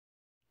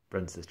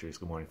Brothers and sisters,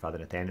 good morning. Father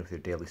Nathaniel with your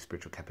daily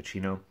spiritual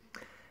cappuccino.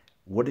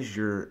 What is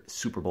your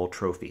Super Bowl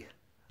trophy?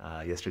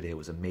 Yesterday it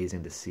was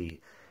amazing to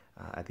see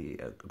at the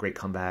great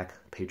comeback.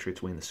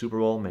 Patriots win the Super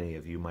Bowl. Many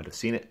of you might have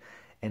seen it.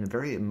 And a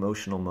very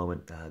emotional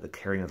moment, the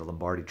carrying of the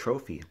Lombardi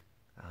trophy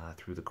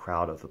through the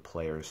crowd of the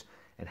players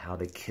and how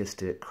they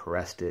kissed it,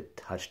 caressed it,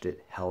 touched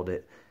it, held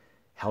it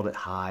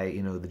high,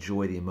 the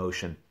joy, the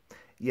emotion.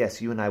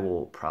 Yes, you and I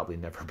will probably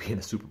never be in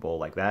a Super Bowl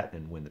like that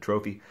and win the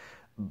trophy.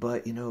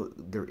 But,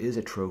 there is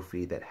a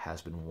trophy that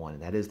has been won,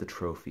 and that is the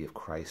trophy of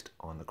Christ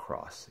on the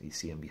cross. You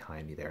see him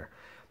behind me there.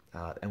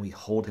 And we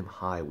hold him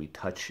high, we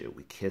touch it,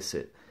 we kiss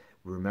it.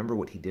 We remember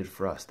what he did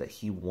for us, that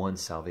he won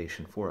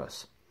salvation for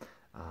us.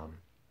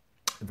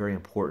 Very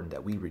important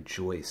that we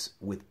rejoice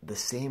with the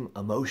same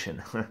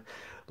emotion.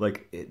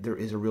 There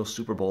is a real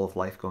Super Bowl of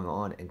life going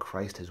on, and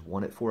Christ has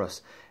won it for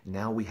us.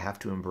 Now we have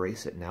to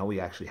embrace it. Now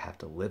we actually have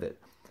to live it.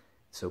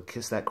 So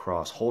kiss that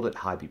cross, hold it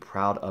high, be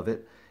proud of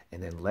it,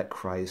 and then let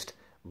Christ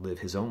live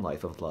his own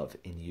life of love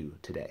in you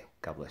today.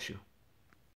 God bless you.